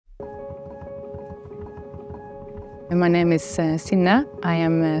My name is Synne. I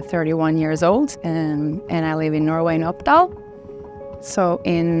am 31 years old and I live in Norway in Oppdal. So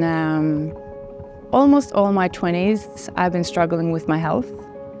in almost all my 20s, I've been struggling with my health.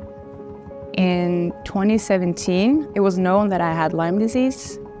 In 2017, it was known that I had Lyme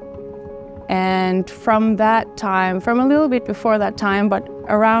disease. And from that time, from a little bit before that time, but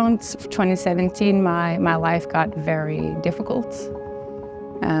around 2017, my life got very difficult.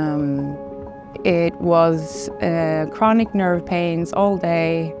 It was chronic nerve pains all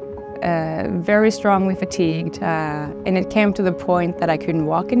day, very strongly fatigued, and it came to the point that I couldn't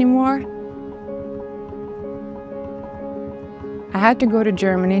walk anymore. I had to go to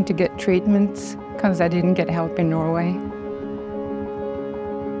Germany to get treatment because I didn't get help in Norway.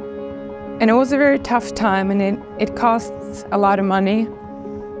 And it was a very tough time, and it costs a lot of money.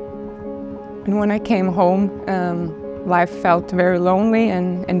 And when I came home, life felt very lonely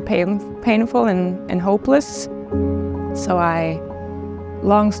and painful and hopeless. So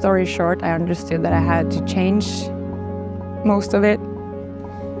long story short, I understood that I had to change most of it.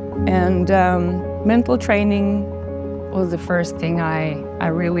 And mental training was the first thing I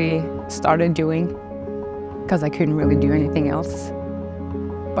really started doing because I couldn't really do anything else.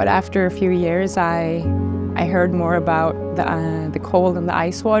 But after a few years, I heard more about the cold and the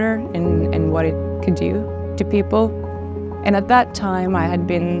ice water and what it could do to people. And at that time, I had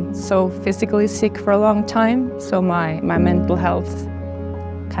been so physically sick for a long time, so my mental health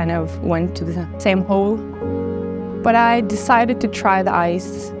kind of went to the same hole. But I decided to try the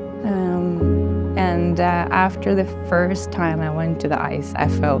ice. And after the first time I went to the ice, I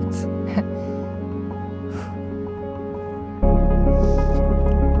felt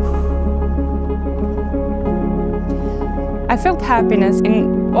I felt happiness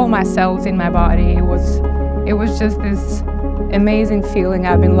in all my cells in my body. It was just this amazing feeling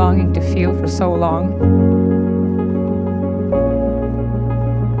I've been longing to feel for so long.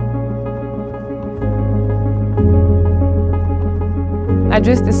 I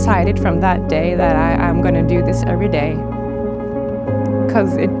just decided from that day that I'm gonna do this every day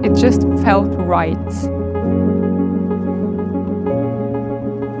because it just felt right.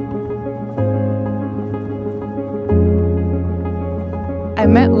 I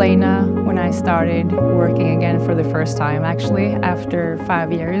met Lena when I started working again for the first time, actually, after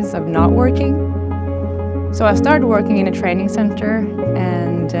 5 years of not working. So I started working in a training center,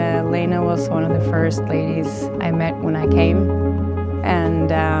 and Lena was one of the first ladies I met when I came.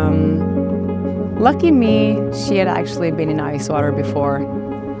 And lucky me, she had actually been in ice water before.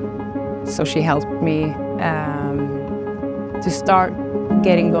 So she helped me to start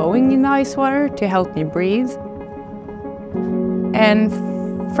getting going in the ice water, to help me breathe. And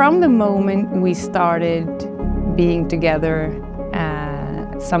from the moment we started being together,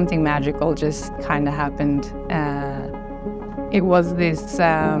 something magical just kind of happened. It was this,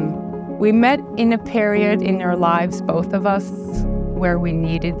 we met in a period in our lives, both of us, where we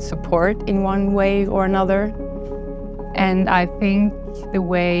needed support in one way or another. And I think the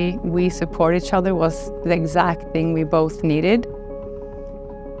way we support each other was the exact thing we both needed.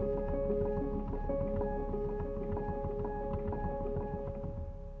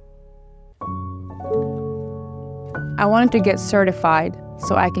 I wanted to get certified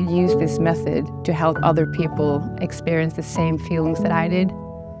so I could use this method to help other people experience the same feelings that I did.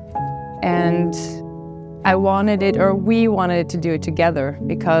 And I wanted it, or we wanted to do it together,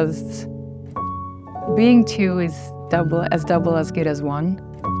 because being two is double as good as one.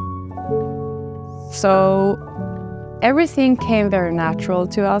 So everything came very natural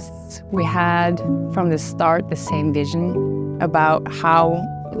to us. We had from the start the same vision about how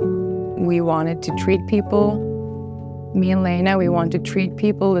we wanted to treat people. Me and Lena, we want to treat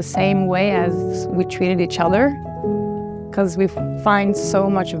people the same way as we treated each other, because we find so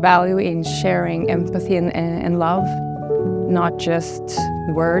much value in sharing empathy and love, not just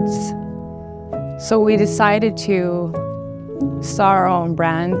words. So we decided to start our own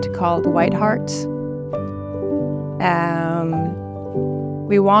brand called Whiteheart.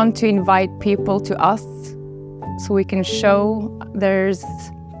 We want to invite people to us so we can show there's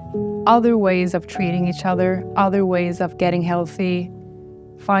other ways of treating each other, other ways of getting healthy,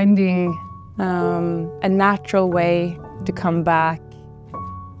 finding a natural way to come back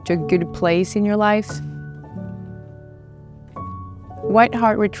to a good place in your life.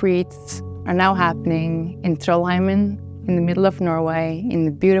 Whiteheart retreats are now happening in Trøndelag, in the middle of Norway, in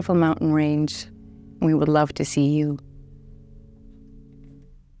the beautiful mountain range. We would love to see you.